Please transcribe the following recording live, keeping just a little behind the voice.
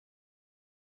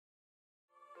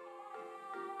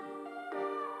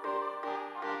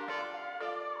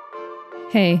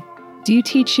Hey, do you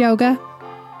teach yoga?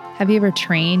 Have you ever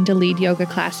trained to lead yoga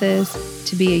classes,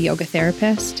 to be a yoga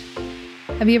therapist?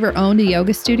 Have you ever owned a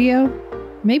yoga studio?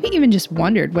 Maybe even just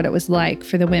wondered what it was like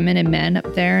for the women and men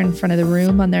up there in front of the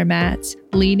room on their mats,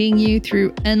 leading you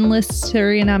through endless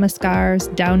Surya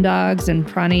Namaskars, down dogs, and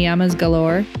pranayamas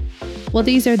galore? Well,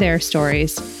 these are their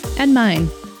stories, and mine.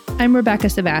 I'm Rebecca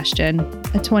Sebastian,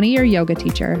 a 20-year yoga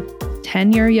teacher,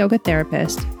 10-year yoga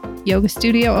therapist, yoga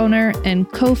studio owner, and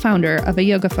co-founder of a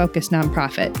yoga-focused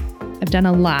nonprofit. I've done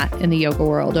a lot in the yoga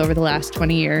world over the last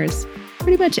 20 years,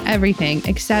 pretty much everything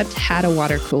except had a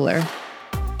water cooler.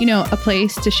 You know, a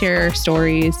place to share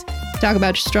stories, talk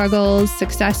about struggles,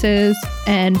 successes,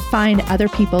 and find other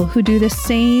people who do the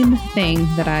same thing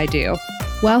that I do.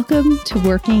 Welcome to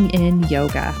Working in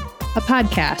Yoga, a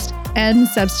podcast and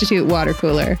substitute water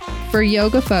cooler for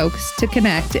yoga folks to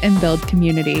connect and build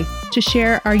community, to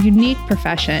share our unique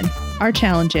profession, our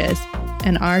challenges,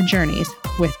 and our journeys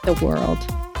with the world.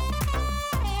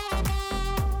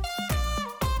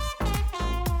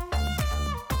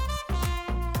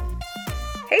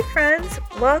 Hey friends,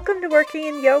 welcome to Working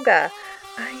in Yoga.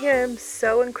 I am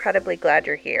so incredibly glad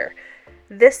you're here.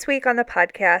 This week on the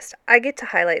podcast, I get to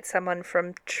highlight someone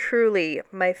from truly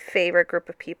my favorite group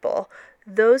of people,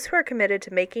 those who are committed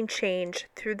to making change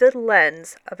through the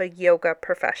lens of a yoga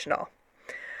professional.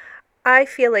 I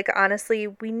feel like, honestly,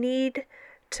 we need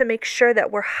to make sure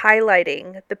that we're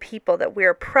highlighting the people that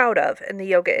we're proud of in the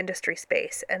yoga industry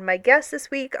space. And my guest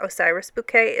this week, Osiris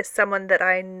Bouquet, is someone that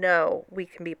I know we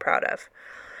can be proud of.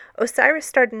 Osiris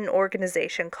started an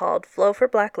organization called Flow for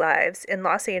Black Lives in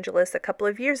Los Angeles a couple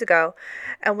of years ago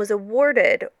and was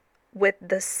awarded with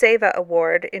the SEVA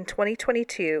Award in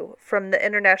 2022 from the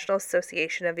International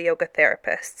Association of Yoga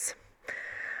Therapists.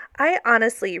 I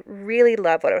honestly really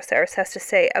love what Osiris has to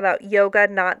say about yoga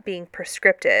not being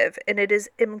prescriptive, and it is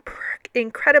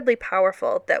incredibly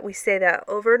powerful that we say that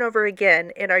over and over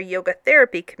again in our yoga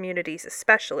therapy communities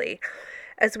especially,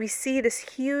 as we see this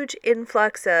huge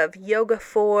influx of yoga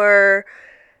for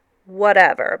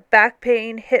whatever, back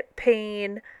pain, hip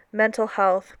pain, mental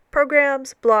health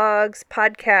programs, blogs,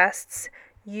 podcasts,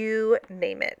 you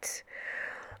name it.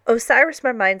 Osiris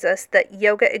reminds us that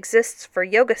yoga exists for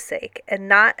yoga's sake and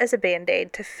not as a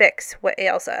band-aid to fix what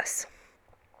ails us.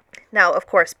 Now, of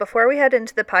course, before we head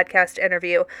into the podcast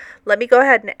interview, let me go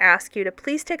ahead and ask you to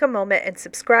please take a moment and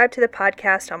subscribe to the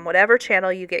podcast on whatever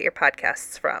channel you get your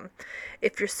podcasts from.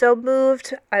 If you're so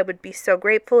moved, I would be so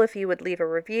grateful if you would leave a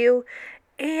review.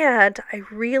 And I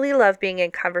really love being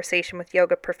in conversation with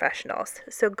yoga professionals.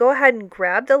 So go ahead and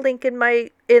grab the link in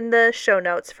the show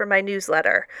notes for my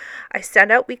newsletter. I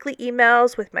send out weekly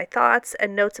emails with my thoughts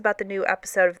and notes about the new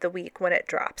episode of the week when it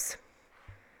drops.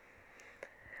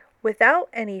 Without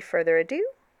any further ado,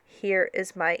 here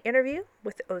is my interview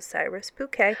with Osiris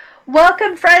Bouquet.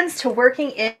 Welcome, friends, to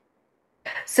Working In.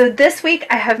 So this week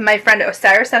I have my friend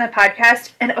Osiris on the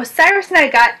podcast, and Osiris and I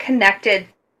got connected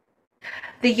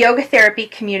the yoga therapy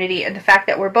community and the fact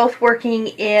that we're both working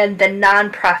in the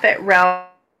nonprofit realm.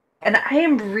 And I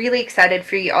am really excited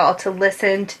for you all to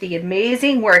listen to the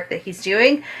amazing work that he's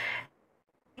doing.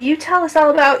 You tell us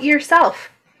all about yourself.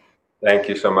 Thank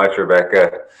you so much,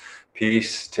 Rebecca.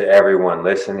 Peace to everyone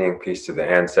listening. Peace to the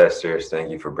ancestors. Thank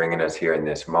you for bringing us here in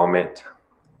this moment.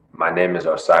 My name is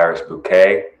Osiris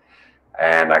Bouquet,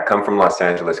 and I come from Los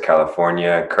Angeles,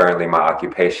 California. Currently, my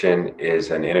occupation is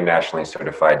an internationally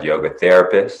certified yoga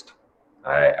therapist.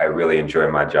 I really enjoy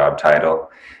my job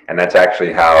title. And that's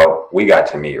actually how we got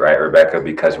to meet, right, Rebecca?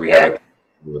 Because we have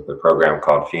a program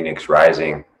called Phoenix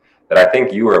Rising that I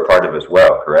think you were a part of as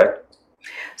well, correct?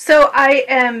 So I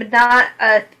am not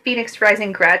a Phoenix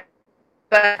Rising grad,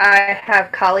 but I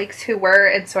have colleagues who were,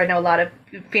 and so I know a lot of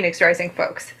Phoenix Rising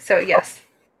folks. So yes.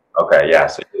 Okay, yeah.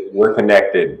 So we're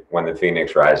connected when the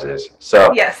Phoenix rises.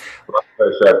 So yes.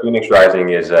 So Phoenix Rising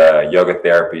is a yoga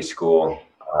therapy school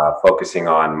focusing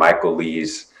on Michael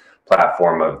Lee's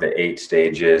platform of the 8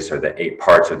 stages or the 8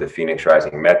 parts of the Phoenix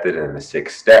Rising method and the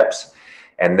 6 steps.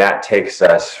 And that takes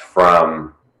us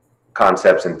from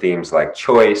concepts and themes like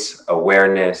choice,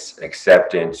 awareness,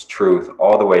 acceptance, truth,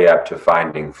 all the way up to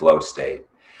finding flow state.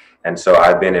 And so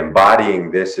I've been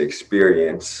embodying this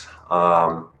experience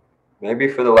maybe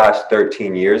for the last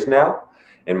 13 years now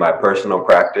in my personal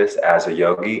practice as a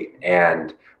yogi,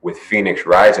 and with Phoenix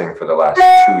Rising for the last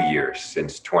 2 years,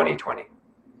 since 2020.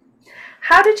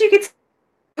 How did you get to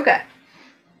yoga?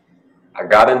 I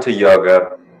got into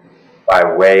yoga by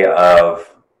way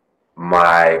of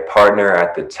my partner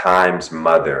at the time's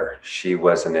mother. She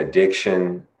was an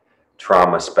addiction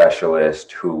trauma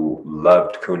specialist who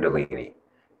loved Kundalini,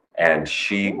 and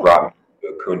she brought me to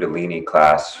a Kundalini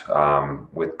class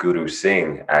with Guru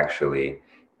Singh, actually,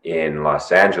 in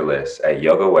Los Angeles at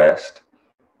Yoga West.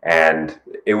 And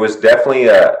it was definitely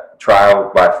a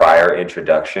trial by fire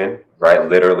introduction, right?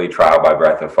 Literally trial by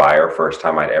breath of fire, first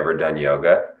time I'd ever done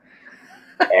yoga.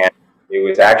 And it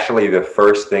was actually the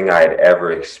first thing I had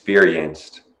ever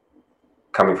experienced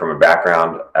coming from a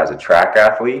background as a track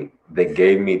athlete that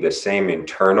gave me the same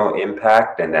internal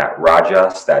impact and that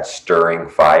rajas, that stirring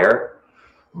fire,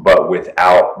 but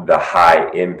without the high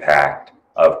impact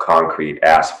of concrete,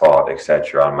 asphalt,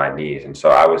 etc. on my knees. And so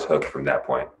I was hooked from that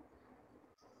point.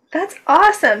 That's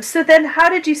awesome. So then how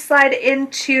did you slide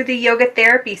into the yoga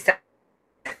therapy stuff?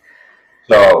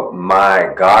 So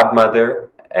my godmother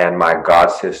and my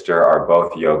godsister are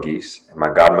both yogis. And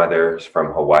my godmother is from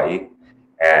Hawaii.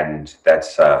 And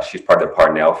that's she's part of the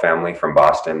Parnell family from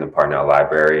Boston, the Parnell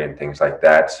Library and things like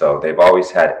that. So they've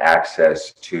always had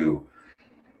access to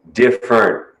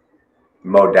different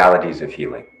modalities of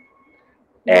healing.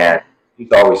 And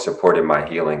she's always supported my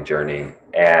healing journey.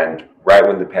 And right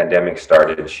when the pandemic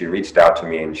started, she reached out to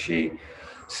me and she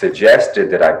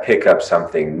suggested that I pick up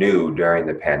something new during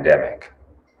the pandemic.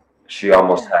 She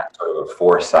almost had sort of a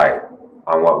foresight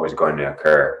on what was going to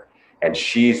occur. And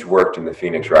she's worked in the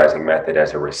Phoenix Rising method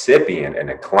as a recipient and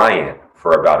a client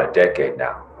for about a decade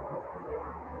now.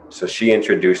 So she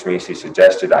introduced me. She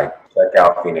suggested I check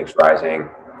out Phoenix Rising.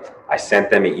 I sent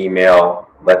them an email,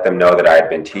 let them know that I had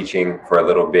been teaching for a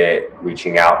little bit,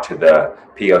 reaching out to the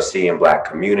POC and Black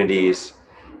communities.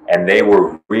 And they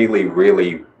were really,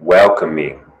 really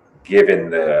welcoming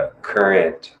given the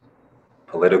current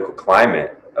political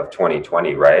climate of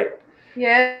 2020, right?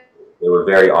 Yeah. They were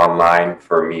very online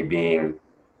for me being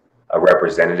a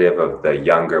representative of the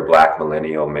younger Black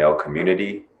millennial male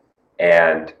community.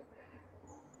 And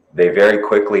they very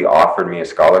quickly offered me a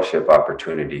scholarship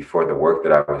opportunity for the work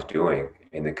that I was doing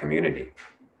in the community.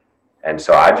 And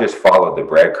so I just followed the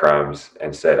breadcrumbs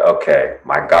and said, okay,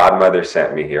 my godmother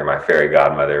sent me here, my fairy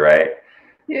godmother, right?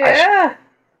 Yeah.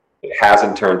 It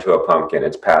hasn't turned to a pumpkin.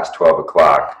 It's past 12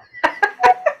 o'clock.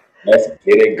 Let's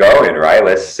get it going, right?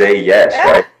 Let's say yes,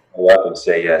 right? Go up and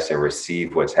say yes and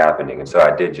receive what's happening. And so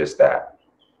I did just that.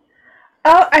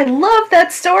 Oh, I love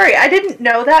that story. I didn't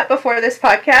know that before this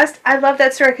podcast. I love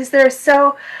that story because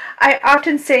I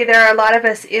often say there are a lot of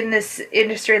us in this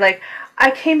industry, like,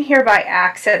 I came here by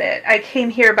accident. I came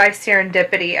here by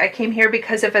serendipity. I came here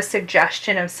because of a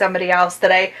suggestion of somebody else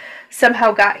that I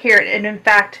somehow got here and in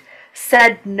fact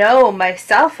said no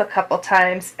myself a couple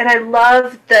times. And I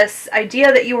love this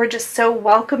idea that you were just so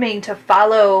welcoming to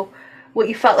follow what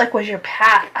you felt like was your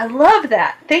path. I love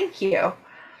that. Thank you.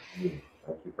 Thank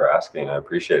you for asking. I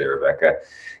appreciate it, Rebecca.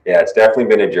 Yeah, it's definitely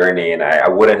been a journey, and I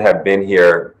wouldn't have been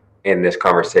here in this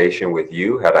conversation with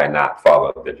you had I not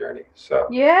followed the journey. So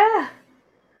yeah.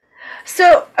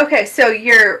 So, okay, so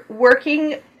you're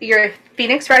a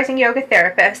Phoenix Rising yoga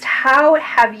therapist. How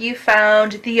have you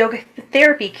found the yoga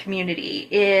therapy community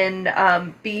in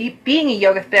being a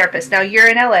yoga therapist? Now, you're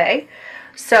in LA,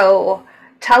 so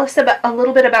tell us a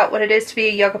little bit about what it is to be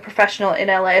a yoga professional in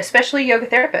LA, especially a yoga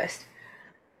therapist.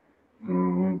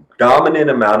 Dominant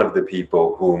amount of the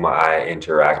people whom I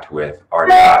interact with are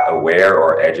not aware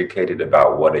or educated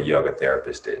about what a yoga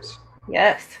therapist is.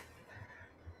 Yes.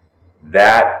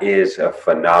 That is a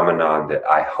phenomenon that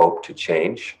I hope to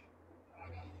change.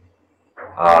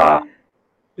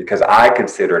 Because I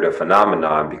consider it a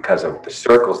phenomenon because of the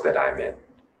circles that I'm in.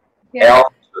 Yeah. All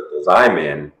the circles I'm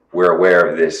in, we're aware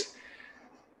of this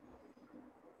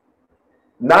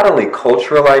not only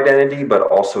cultural identity, but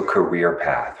also career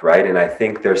path, right? And I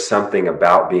think there's something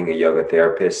about being a yoga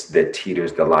therapist that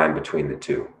teeters the line between the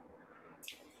two.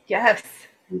 Yes.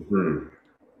 Mm-hmm.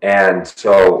 And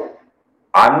so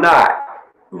I'm not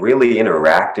really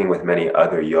interacting with many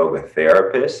other yoga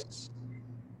therapists,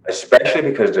 especially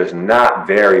because there's not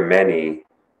very many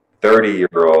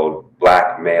 30-year-old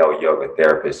Black male yoga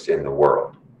therapists in the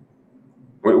world.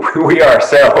 We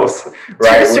ourselves,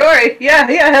 right? True story.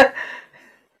 Yeah.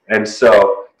 And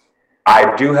so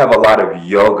I do have a lot of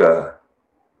yoga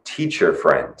teacher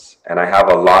friends, and I have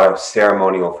a lot of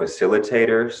ceremonial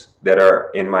facilitators that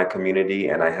are in my community,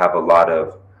 and I have a lot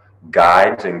of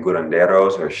guides and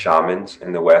curanderos, or shamans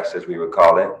in the West, as we would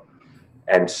call it.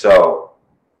 And so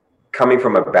coming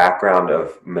from a background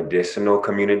of medicinal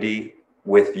community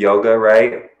with yoga,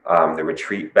 right, the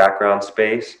retreat background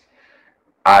space,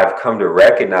 I've come to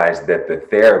recognize that the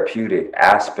therapeutic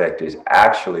aspect is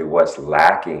actually what's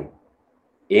lacking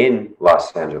in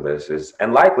Los Angeles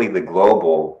and likely the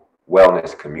global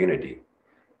wellness community,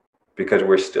 because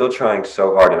we're still trying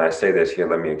so hard, and I say this here,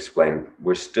 let me explain.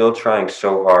 We're still trying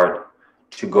so hard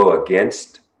to go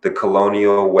against the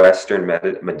colonial Western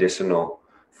medicinal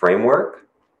framework,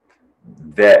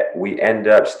 that we end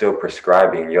up still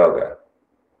prescribing yoga.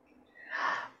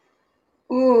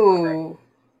 Ooh.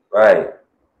 Right.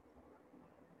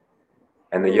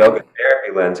 And the yoga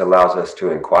therapy lens allows us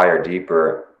to inquire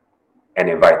deeper and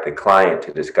invite the client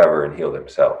to discover and heal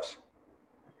themselves.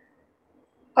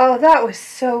 Oh, that was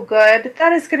so good.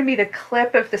 That is going to be the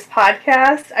clip of this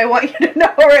podcast. I want you to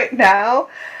know right now.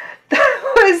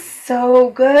 That was so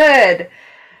good.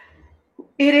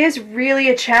 It is really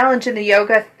a challenge in the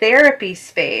yoga therapy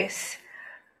space,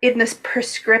 in this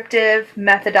prescriptive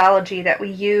methodology that we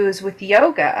use with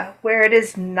yoga, where it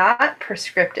is not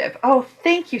prescriptive. Oh,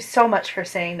 thank you so much for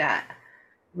saying that.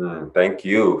 Thank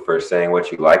you for saying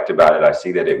what you liked about it. I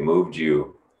see that it moved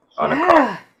you on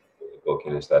a physical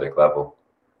kinesthetic level.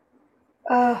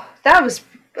 Oh, that's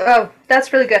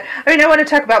really good. I mean, I want to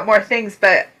talk about more things,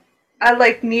 but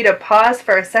I need to pause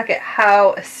for a second.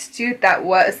 How astute that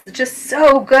was. Just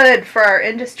so good for our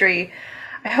industry.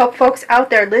 I hope folks out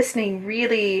there listening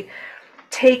really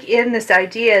take in this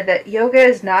idea that yoga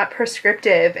is not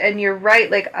prescriptive. And you're right,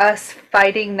 like us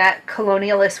fighting that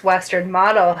colonialist Western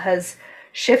model has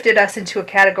shifted us into a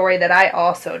category that I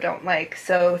also don't like.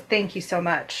 So thank you so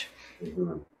much.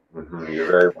 You're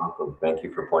very welcome. Thank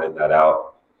you for pointing that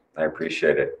out. I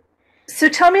appreciate it. So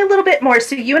tell me a little bit more.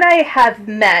 So you and I have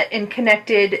met and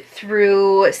connected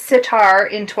through Sitar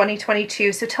in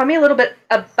 2022. So tell me a little bit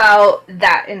about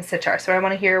that in Sitar. So I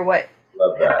want to hear what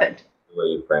happened. The way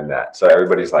you frame that. So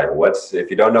everybody's like, if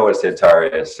you don't know what Sitar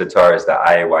is the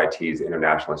IAYT's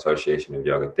International Association of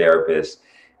Yoga Therapists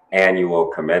annual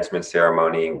commencement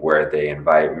ceremony, where they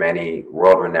invite many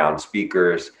world-renowned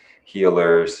speakers,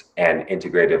 healers, and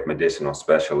integrative medicinal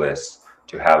specialists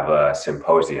to have a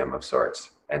symposium of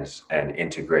sorts and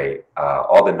integrate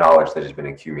all the knowledge that has been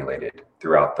accumulated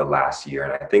throughout the last year.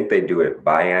 And I think they do it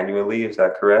biannually. Is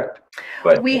that correct?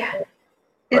 But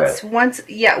it's once,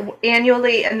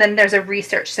 annually, and then there's a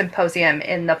research symposium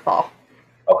in the fall.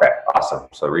 Okay, awesome.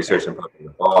 So research symposium in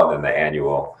the fall, and then the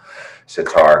annual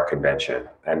Sitar convention.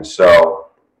 And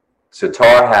so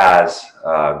Sitar has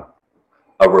a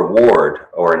reward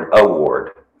or an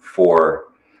award for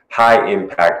high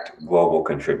impact global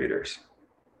contributors.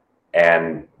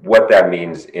 And what that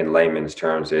means in layman's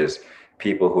terms is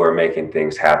people who are making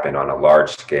things happen on a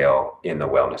large scale in the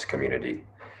wellness community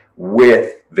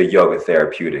with the yoga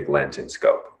therapeutic lens and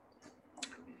scope.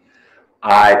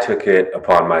 I took it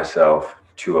upon myself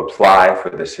to apply for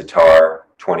the Sitar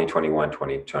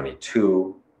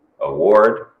 2021-2022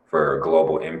 award for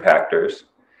global impactors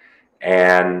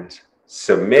and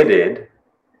submitted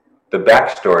the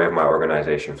backstory of my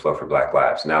organization, Flow for Black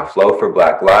Lives. Now, Flow for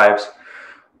Black Lives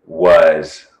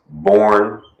was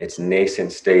born, its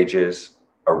nascent stages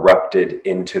erupted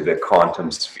into the quantum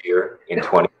sphere in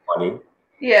 2020.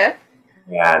 Yeah.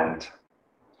 And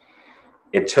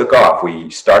it took off. We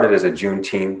started as a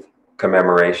Juneteenth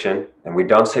commemoration, and we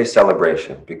don't say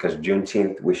celebration because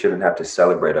Juneteenth, we shouldn't have to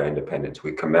celebrate our independence.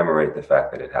 We commemorate the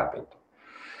fact that it happened.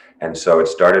 And so it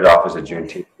started off as a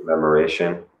Juneteenth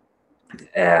commemoration,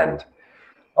 and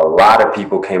a lot of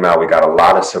people came out. We got a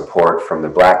lot of support from the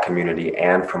Black community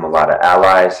and from a lot of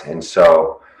allies. And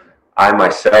so I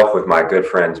myself, with my good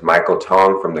friends Michael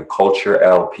Tong from the Culture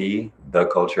LP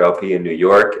in New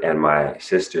York, and my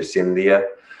sister Cynthia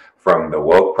from the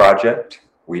Woke Project,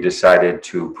 we decided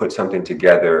to put something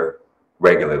together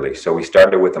regularly. So we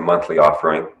started with a monthly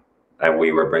offering, and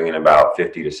we were bringing about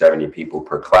 50 to 70 people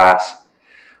per class,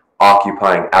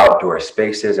 occupying outdoor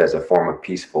spaces as a form of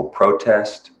peaceful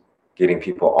protest, getting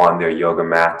people on their yoga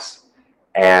mats,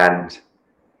 and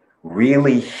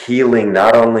really healing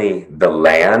not only the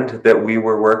land that we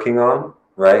were working on,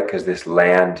 right? Because this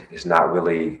land is not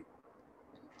really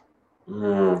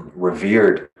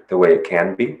revered the way it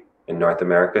can be in North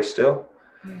America still,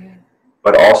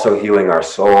 but also healing our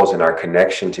souls and our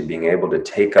connection to being able to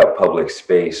take up public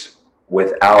space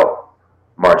without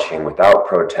marching, without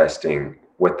protesting,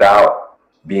 without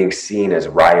being seen as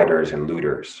rioters and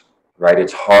looters, right?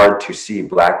 It's hard to see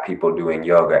Black people doing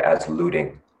yoga as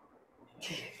looting.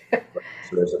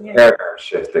 So there's a paradigm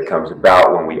shift that comes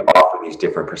about when we offer these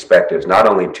different perspectives, not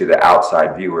only to the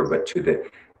outside viewer, but to the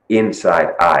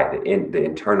inside eye, the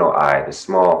internal eye, the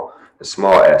small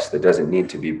S that doesn't need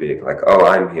to be big, like, oh,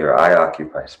 I'm here, I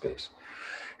occupy space.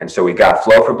 And so we got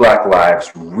Flow for Black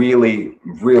Lives really,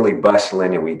 really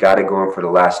bustling, and we got it going for the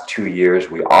last 2 years.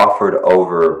 We offered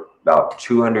over about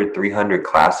 200, 300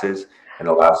 classes in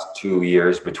the last 2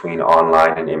 years between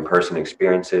online and in-person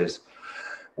experiences.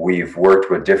 We've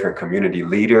worked with different community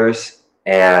leaders,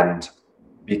 and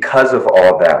because of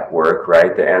all that work,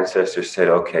 right, the ancestors said,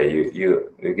 okay,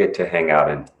 you get to hang out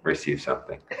and receive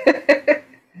something.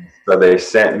 So they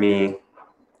sent me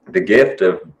the gift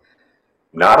of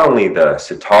not only the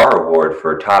Sitar Award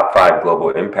for Top 5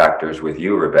 Global Impactors with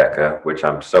you, Rebecca, which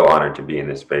I'm so honored to be in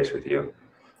this space with you,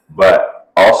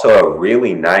 but also a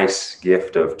really nice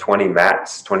gift of 20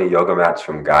 mats, 20 yoga mats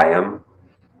from Gayam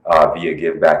via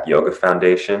Give Back Yoga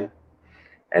Foundation.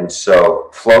 And so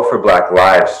Flow for Black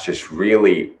Lives just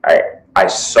really, I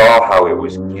saw how it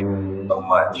was giving so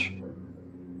much.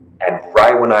 And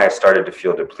right when I started to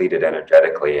feel depleted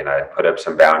energetically, and I put up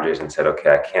some boundaries and said, okay,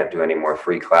 I can't do any more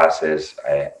free classes.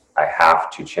 I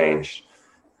have to change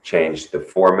the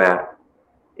format.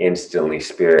 Instantly,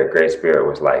 Great Spirit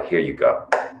was like, here you go.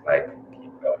 Like,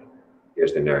 keep going.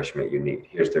 Here's the nourishment you need.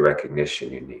 Here's the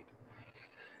recognition you need.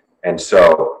 And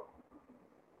so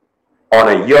on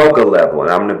a yoga level,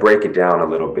 and I'm going to break it down a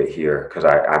little bit here because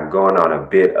I'm going on a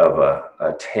bit of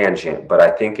a tangent, but I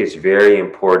think it's very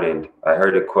important. I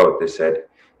heard a quote that said,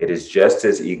 it is just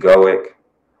as egoic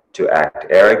to act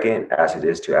arrogant as it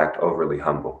is to act overly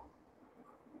humble.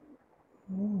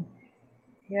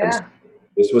 Yeah. So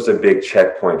this was a big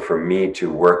checkpoint for me to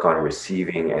work on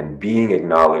receiving and being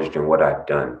acknowledged in what I've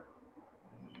done.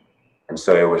 And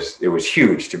so it was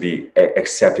huge to be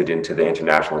accepted into the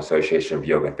International Association of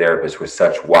Yoga Therapists with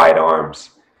such wide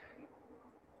arms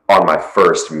on my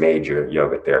first major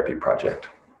yoga therapy project.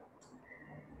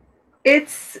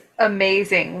 It's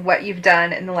amazing what you've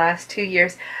done in the last 2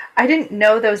 years. I didn't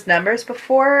know those numbers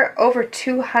before. Over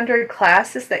 200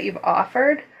 classes that you've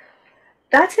offered.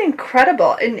 That's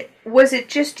incredible. And was it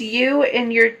just you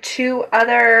and your 2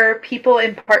 other people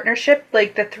in partnership,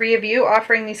 like the 3 of you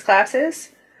offering these classes?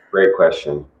 Great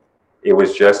question. It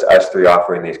was just us 3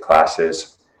 offering these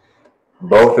classes.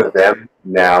 Both of them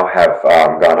now have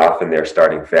gone off and they're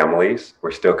starting families.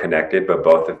 We're still connected, but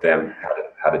both of them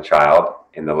had a child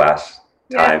in the last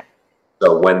time. Yeah.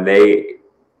 So when they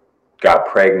got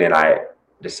pregnant, I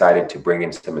decided to bring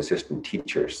in some assistant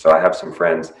teachers. So I have some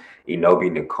friends, Inobi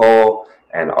Nicole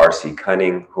and RC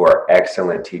Cunning, who are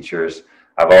excellent teachers.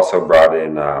 I've also brought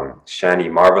in Shani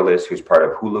Marvelous, who's part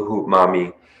of Hula Hoop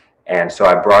Mommy. And so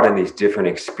I brought in these different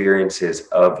experiences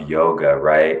of yoga,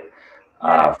 right,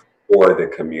 for the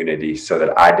community so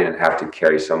that I didn't have to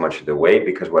carry so much of the weight,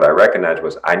 because what I recognized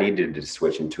was I needed to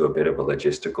switch into a bit of a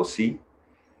logistical seat.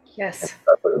 Yes. And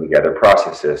start putting together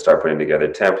processes, start putting together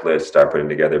templates, start putting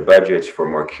together budgets for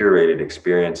more curated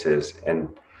experiences. And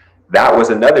that was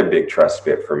another big trust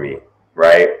bit for me,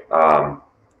 right?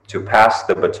 To pass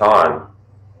the baton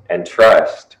and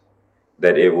trust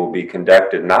that it will be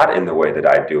conducted not in the way that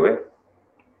I do it,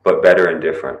 but better and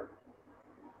different.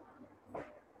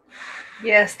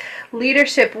 Yes.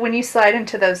 Leadership, when you slide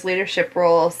into those leadership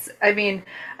roles, I mean,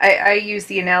 I use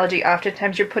the analogy,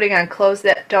 oftentimes you're putting on clothes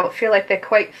that don't feel like they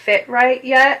quite fit right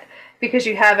yet because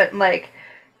you haven't like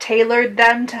tailored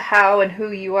them to how and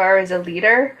who you are as a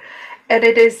leader. And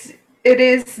it is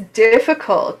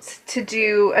difficult to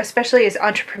do, especially as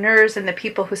entrepreneurs and the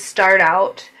people who start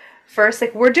out first.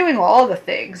 Like, we're doing all the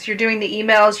things. You're doing the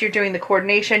emails, you're doing the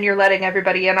coordination, you're letting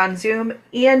everybody in on Zoom,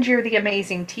 and you're the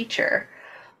amazing teacher.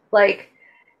 Like,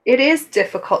 it is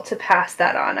difficult to pass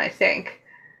that on, I think.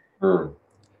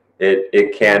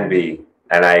 It can be,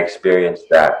 and I experienced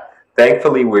that.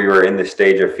 Thankfully, we were in the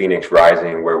stage of Phoenix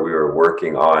Rising where we were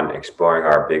working on exploring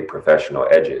our big professional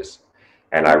edges.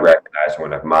 And I recognized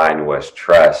one of mine was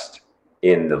trust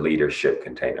in the leadership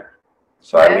container.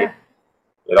 So I mean,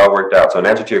 it all worked out. So in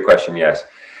answer to your question, yes,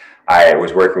 I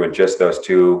was working with just those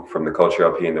 2 from the Culture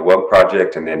LP and the Woke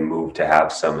Project, and then moved to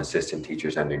have some assistant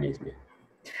teachers underneath me.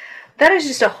 That is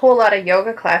just a whole lot of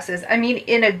yoga classes. I mean,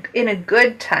 in a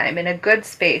good time, in a good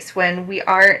space, when we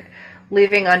aren't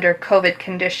living under COVID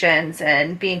conditions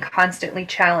and being constantly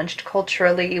challenged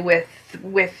culturally with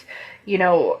you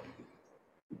know,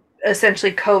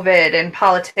 essentially COVID and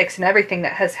politics and everything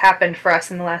that has happened for us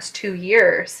in the last 2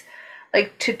 years.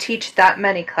 Like, to teach that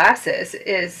many classes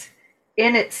is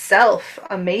in itself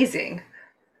amazing.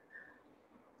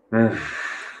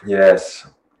 Yes.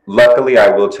 Luckily, I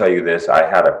will tell you this, I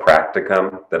had a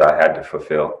practicum that I had to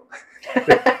fulfill.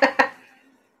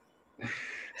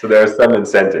 So there's some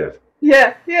incentive.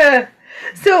 Yeah.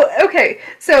 So, okay.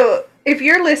 So if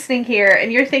you're listening here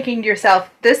and you're thinking to yourself,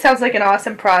 this sounds like an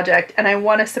awesome project and I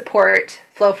want to support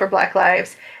Flow for Black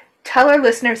Lives, tell our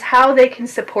listeners how they can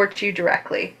support you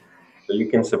directly. So you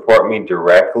can support me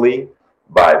directly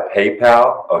by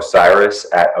PayPal,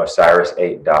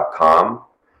 osiris@osiris8.com,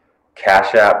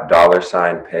 Cash App,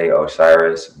 $pay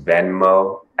Osiris,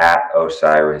 Venmo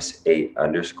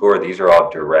 @Osiris8_. These are all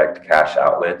direct cash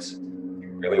outlets. If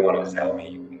you really want to sell me,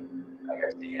 you can, I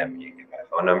guess, DM me and give my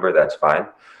phone number, that's fine.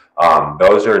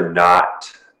 Those are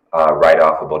not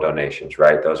write-offable donations,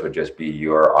 right? Those would just be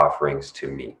your offerings to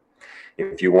me.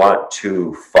 If you want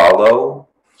to follow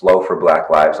Flow for Black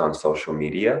Lives on social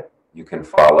media, you can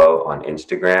follow on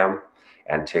Instagram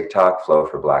and TikTok, Flow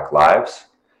for Black Lives.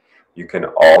 You can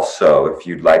also, if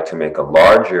you'd like to make a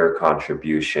larger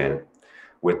contribution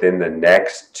within the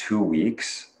next 2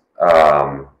 weeks,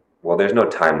 well, there's no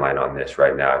timeline on this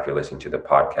right now if you're listening to the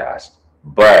podcast,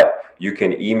 but you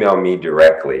can email me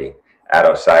directly at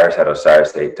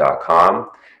osiris@osiris8.com,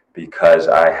 because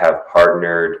I have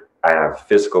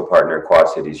physical partner Quad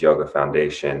Cities Yoga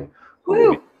Foundation, who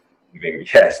will be giving,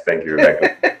 yes, thank you,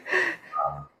 Rebecca,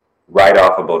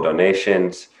 write-offable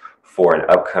donations for an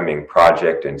upcoming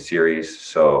project and series.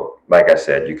 So like I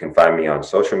said, you can find me on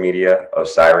social media,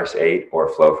 Osiris8 or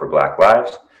Flow for Black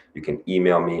Lives. You can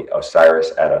email me,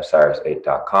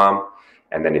 osiris@osiris8.com.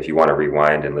 And then if you want to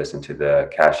rewind and listen to the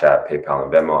Cash App, PayPal,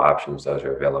 and Venmo options, those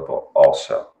are available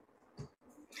also.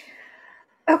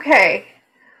 Okay.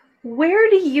 Where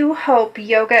do you hope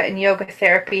yoga and yoga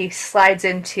therapy slides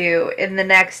into in the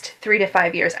next 3 to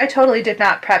 5 years? I totally did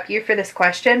not prep you for this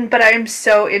question, but I am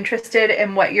so interested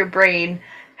in what your brain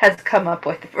has come up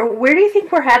with. Where do you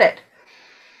think we're headed?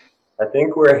 I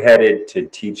think we're headed to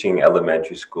teaching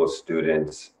elementary school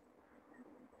students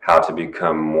how to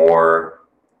become more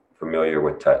familiar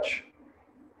with touch.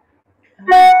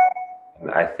 And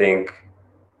I think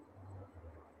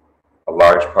a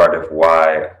large part of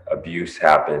why abuse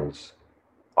happens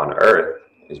on earth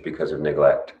is because of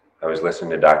neglect. I was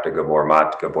listening to Dr. Gabor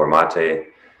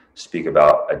Mate speak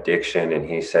about addiction, and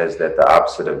he says that the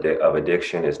opposite of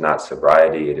addiction is not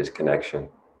sobriety, it is connection.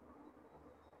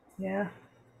 Yeah.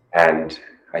 And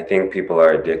I think people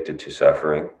are addicted to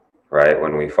suffering, right?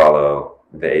 When we follow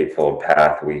the Eightfold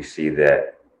Path, we see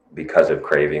that because of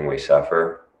craving, we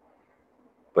suffer.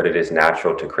 But it is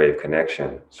natural to crave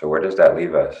connection. So where does that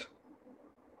leave us?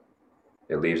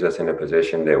 It leaves us in a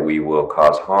position that we will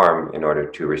cause harm in order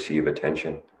to receive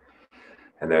attention.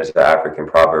 And there's the African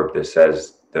proverb that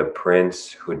says, the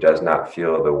prince who does not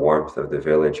feel the warmth of the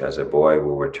village as a boy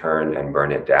will return and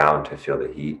burn it down to feel the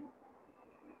heat.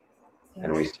 Yes.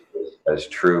 And we see it as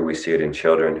true. We see it in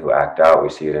children who act out. We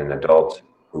see it in adults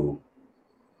who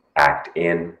act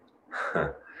in.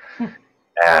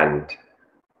 And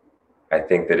I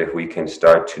think that if we can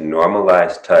start to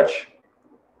normalize touch,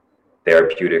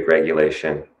 therapeutic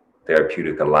regulation,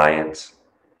 therapeutic alliance,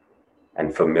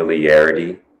 and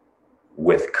familiarity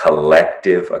with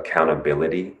collective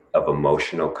accountability of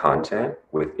emotional content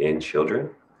within children,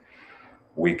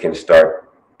 we can start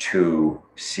to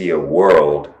see a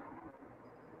world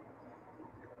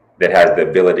that has the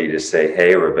ability to say,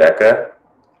 hey, Rebecca,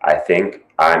 I think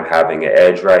I'm having an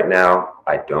edge right now.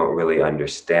 I don't really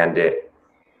understand it.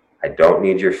 I don't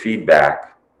need your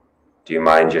feedback. Do you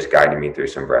mind just guiding me through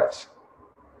some breaths?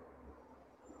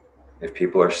 If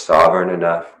people are sovereign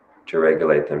enough to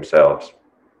regulate themselves,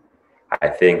 I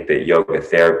think that yoga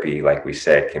therapy, like we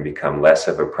said, can become less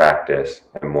of a practice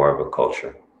and more of a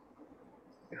culture.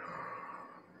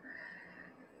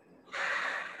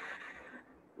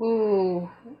 Ooh,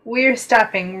 we're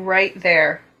stopping right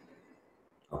there.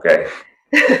 Okay.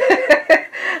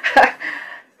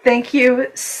 Thank you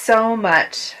so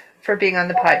much for being on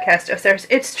the podcast, Osiris.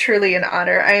 It's truly an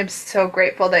honor. I am so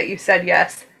grateful that you said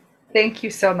yes. Thank you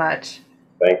so much.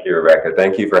 Thank you, Rebecca.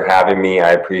 Thank you for having me.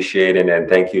 I appreciate it. And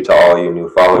thank you to all you new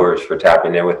followers for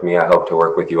tapping in with me. I hope to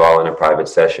work with you all in a private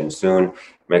session soon.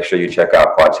 Make sure you check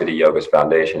out Quad City Yoga's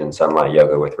Foundation and Sunlight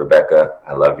Yoga with Rebecca.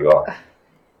 I love you all.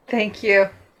 Thank you.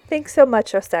 Thanks so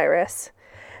much, Osiris.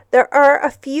 There are a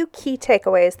few key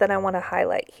takeaways that I want to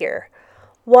highlight here.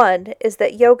 One is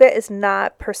that yoga is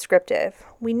not prescriptive.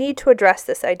 We need to address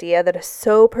this idea that is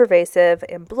so pervasive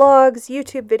in blogs,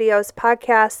 YouTube videos,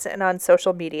 podcasts, and on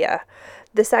social media.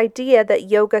 This idea that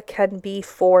yoga can be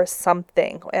for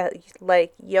something,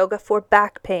 like yoga for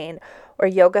back pain or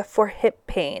yoga for hip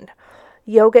pain.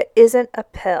 Yoga isn't a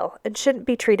pill and shouldn't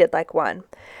be treated like one.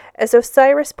 As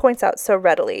Osiris points out so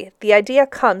readily, the idea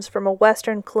comes from a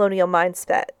Western colonial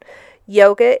mindset.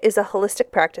 Yoga is a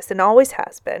holistic practice and always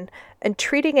has been, and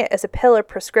treating it as a pill or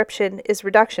prescription is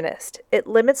reductionist. It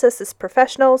limits us as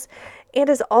professionals and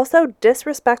is also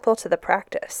disrespectful to the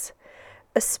practice.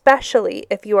 Especially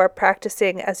if you are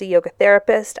practicing as a yoga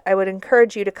therapist, I would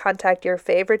encourage you to contact your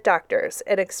favorite doctors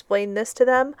and explain this to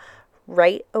them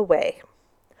right away.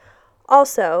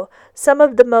 Also, some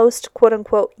of the most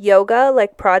quote-unquote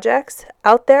yoga-like projects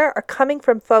out there are coming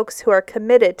from folks who are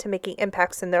committed to making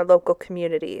impacts in their local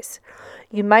communities.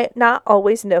 You might not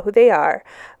always know who they are,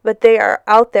 but they are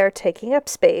out there taking up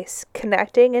space,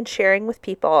 connecting and sharing with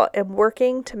people, and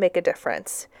working to make a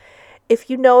difference. If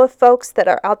you know of folks that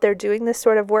are out there doing this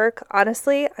sort of work,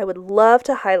 honestly, I would love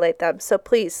to highlight them, so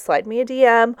please slide me a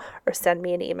DM or send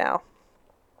me an email.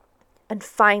 And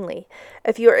finally,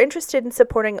 if you are interested in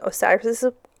supporting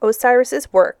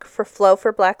Osiris's work for Flow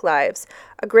for Black Lives,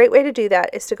 a great way to do that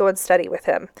is to go and study with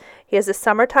him. He has a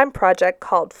summertime project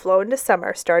called Flow into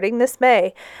Summer starting this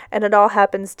May, and it all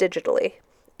happens digitally.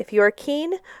 If you are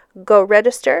keen, go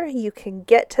register. You can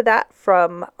get to that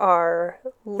from our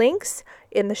links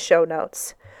in the show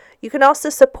notes. You can also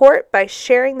support by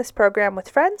sharing this program with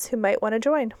friends who might want to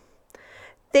join.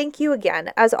 Thank you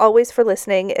again, as always, for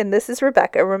listening, and this is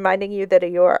Rebecca reminding you that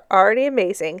you are already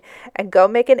amazing, and go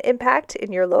make an impact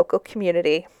in your local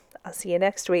community. I'll see you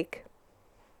next week.